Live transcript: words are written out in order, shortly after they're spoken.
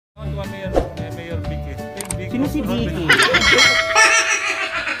nga Mayor Vicky. Sino si Vicky?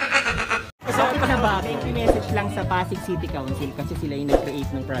 Bakit na ba? Thank you message lang sa Pasig City Council kasi sila yung nag-create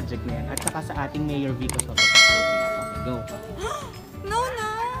ng project na yan. At saka sa ating Mayor Vico Sotto. Okay, go. No, no.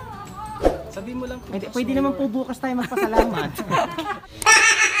 Sabihin mo lang. Pwede naman po bukas tayo magpasalamat.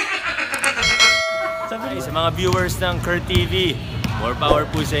 Sa mga viewers ng Kurt TV, more power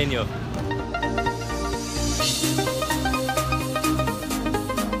po sa inyo.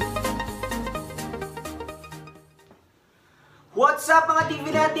 What's up mga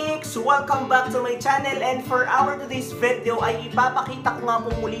TVnatics? Welcome back to my channel, and for our today's video ay ipapakita ko nga po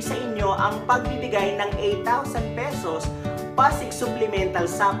muli sa inyo ang pagbibigay ng 8,000 pesos Pasig Supplemental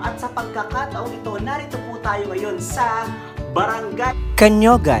SAP. At sa pagkakataong ito, narito po tayo ngayon sa Barangay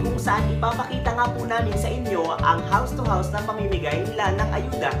Caniogan, kung saan ipapakita nga po namin sa inyo ang house-to-house na pamimigay nila ng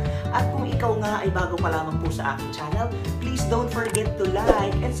ayuda. At kung ikaw nga ay bago pa lamang po sa aking channel, please don't forget to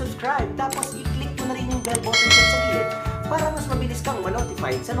like and subscribe. Tapos i-click mo na rin yung bell button dyan sa gilid para mas mabilis kang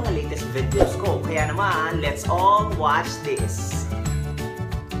ma-notify sa mga latest videos ko. Kaya naman, let's all watch this!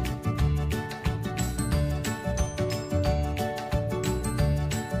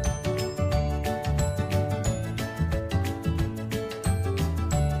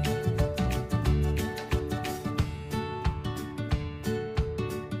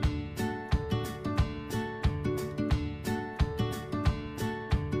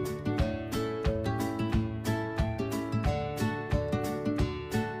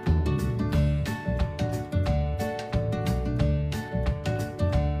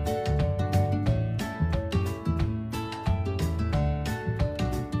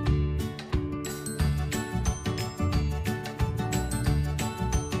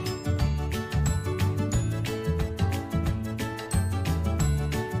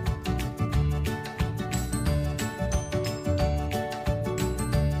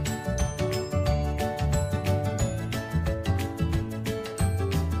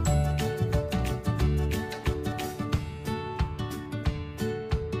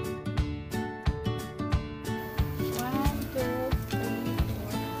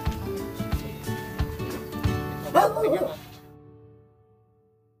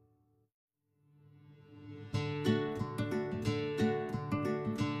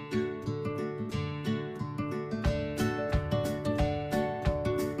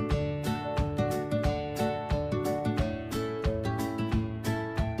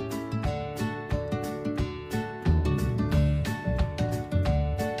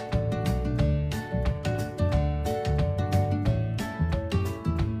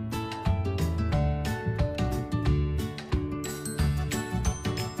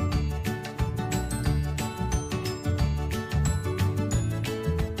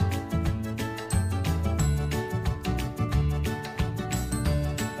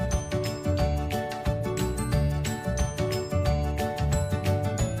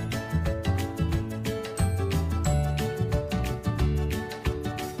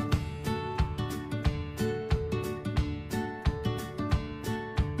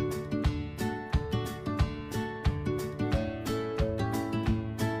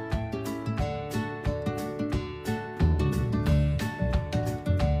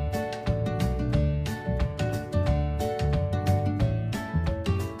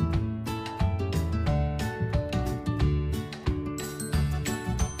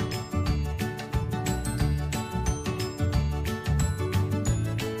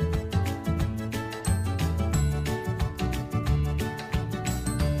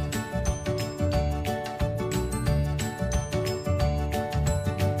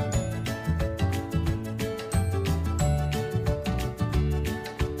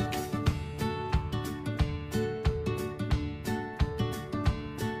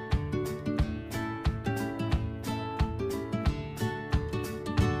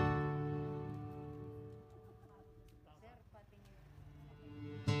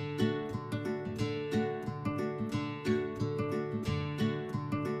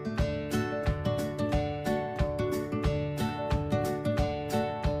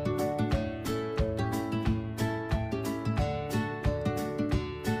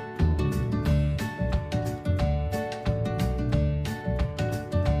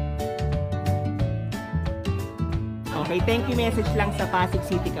 Okay, thank you message lang sa Pasig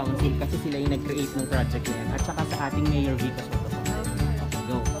City Council kasi sila yung nag-create ng project na yan. At saka sa ating Mayor Vico Sotto. Okay,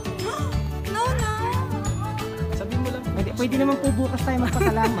 go. No, no. Sabihin mo lang. Pwede naman po bukas tayo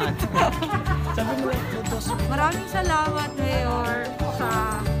magpasalamat. Sabihin mo lang. Maraming salamat, Mayor,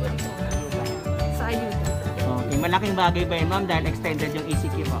 sa ayuda. Okay, malaking bagay ba yun, ma'am? Dahil extended yung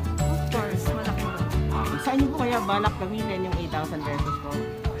ECQ po. Of course, malaki ba? Okay, saan niyo po kaya balak gamitin yung 8,000 pesos po?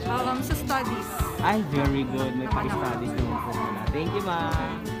 Sa studies. Ay, very good. May pa-studies naman po pala. Thank you,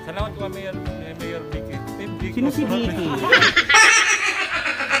 ma'am. Salamat po, Mayor Vicky. Sino si Vicky?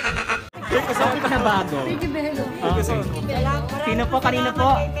 Vico Bakit ka na bago? Okay. Sino po? Kanino po?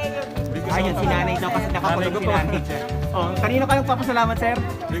 Ayun, si nanay daw kasi nakapulong si nanay siya. Oh, kanino ka nagpapasalamat, sir?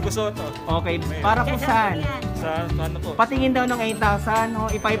 Vico Sotto. Okay, para po saan? Sa ano po? Patingin daw ng 8,000. Oh,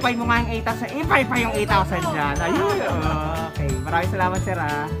 ipaypay mo nga yung 8,000. Ipaypay yung 8,000 dyan. Ayun. Okay, maraming salamat, sir,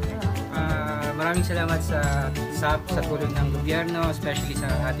 ah. Maraming salamat sa SAP, sa tulong ng gobyerno, especially sa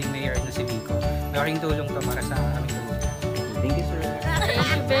ating mayor na si Vico. Malaking tulong to para sa aming tulong. Thank you, sir. Thank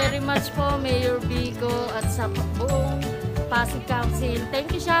you very much po, Mayor Vico, at sa buong Pasig Council.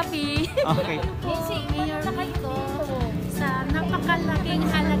 Thank you, Shopee. Okay. Si Mayor Vico sa napakalaking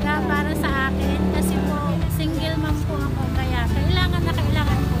halaga para sa akin kasi po single mom po ako kaya kailangan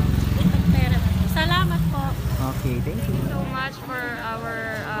po itong pera. Salamat po. Okay, thank you. So much for our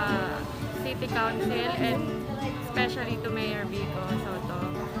City Council and especially to Mayor Vico Sotto.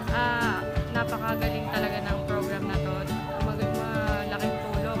 Napakagaling talaga ng program na to. Malaking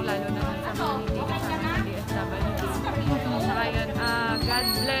tulong lalo na sa mga hindi kasama sa DSWD. Saka yun, God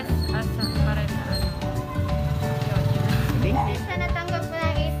bless us pa rin. Thank you. Sa natanggap ko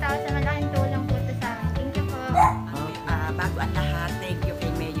ng 8,000, malaking tulong po ito sa akin. Thank you po. Bago ang lahat, thank you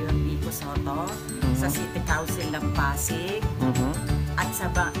kay Mayor Vico Sotto, sa City Council ng Pasig,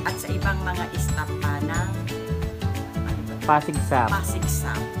 at sa ibang mga staff pa ng Pasig Sap. Pasig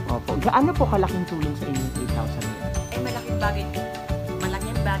Sap. Opo. Gaano po kalaking tulong sa inyo 8,000? Malaking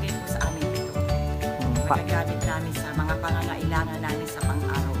bagay po sa amin ito. Magagamit namin sa mga pangangailangan namin sa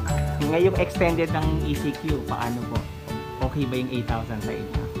pang-araw-araw. Ngayong extended ng ECQ, paano po? Okay ba yung 8,000 sa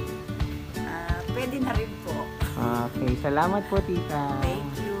inyo? Pwede na rin po. Okay, salamat po, tita.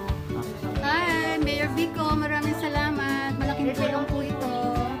 Thank you. Hi, Mayor Vico, maraming salamat. Malaking tulong po ito.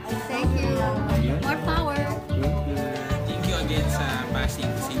 Thank you. More power. Thank you. Thank you again sa Pasig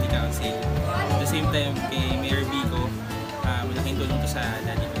City Council. At the same time kay Mayor Vico, malaking tulong to sa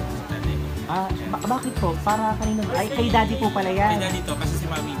daddy ko. Bakit po? Para kanino? Ay, kay daddy po pala yan. Kaya dito kasi si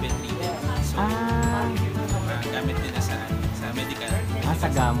Mami bedridden. So, gamit din na sa medical. Sa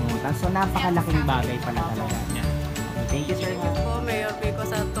gamutan. So, napakalaking bagay pala talaga. Yeah. Okay, thank you, sir. Po, Mayor Vico,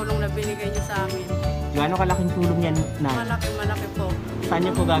 sa tulong na binigay niyo sa amin. Gaano kalaking tulong yan, Nay? Malaki po. Saan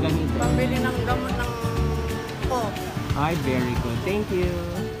niyo po gagamitin? Pambili ng gamot ng po. Ay, very good. Thank you.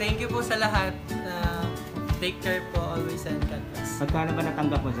 Thank you po sa lahat. Take care po always and God bless. Magkano ba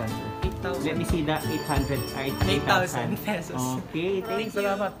natanggap mo dyan, sir? 8,000. Let me see the 8,000 pesos. Okay, thank you.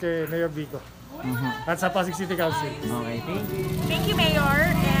 Salamat kay Mayor Vico. At sa Pasig City Council. Okay, thank you. Thank you, Mayor,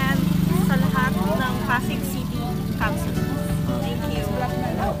 and sa lahat ng Pasig City Council. Thank you.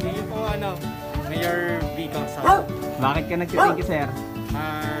 Thank you po, Mayor Vico Sap. Bakit ka nag-thank you, sir?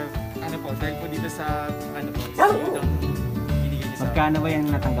 Dahil po dito sa, sa Ayudang binigay niyo sa Magkano ba yan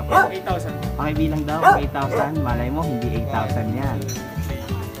natanggap mo? 8,000. Pakibilang daw, 8,000. Malay mo, hindi 8,000 yan. 3,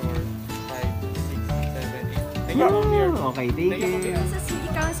 4, 5, 6, 7, 8. Thank you po, Mayor. Okay, thank you. Sa City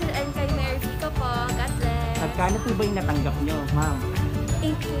Council and kay Mayor Vico po, God bless. Magkano po ba yung natanggap nyo, ma'am?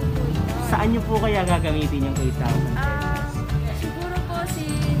 8K po ito. Saan nyo po kaya gagamitin yung 8,000? Siguro po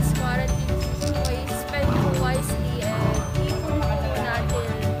since quarantine spend po wisely and ipon po natin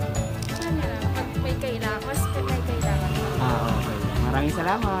pag may kailangan, mas may kailangan. Okay. Maraming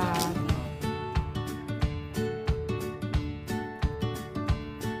salamat.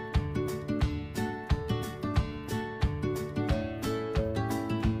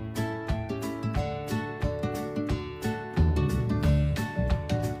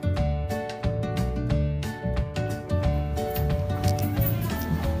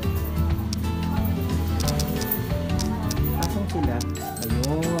 Nasaan sila?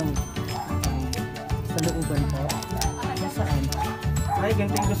 Ayun. Sa looban po. Nasaan? Ay,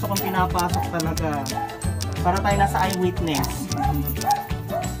 ganito yung gusto kong pinapasok talaga. Para tayo nasa eyewitness.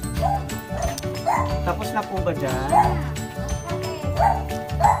 Tapos na po ba dyan?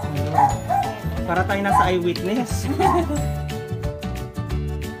 Ayun. Para tayo nasa eyewitness.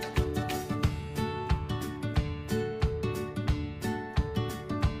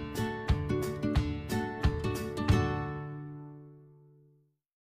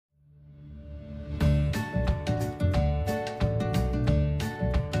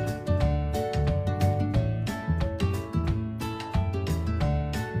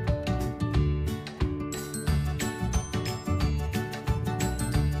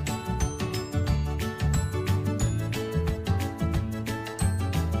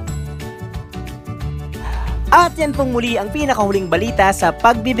 At yan pong muli ang pinakahuling balita sa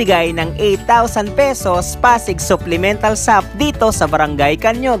pagbibigay ng 8,000 pesos Pasig Supplemental SAP dito sa Barangay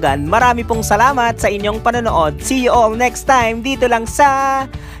Caniogan. Marami pong salamat sa inyong panonood. See you all next time dito lang sa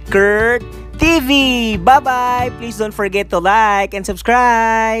Kurt TV. Bye-bye! Please don't forget to like and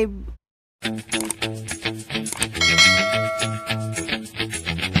subscribe!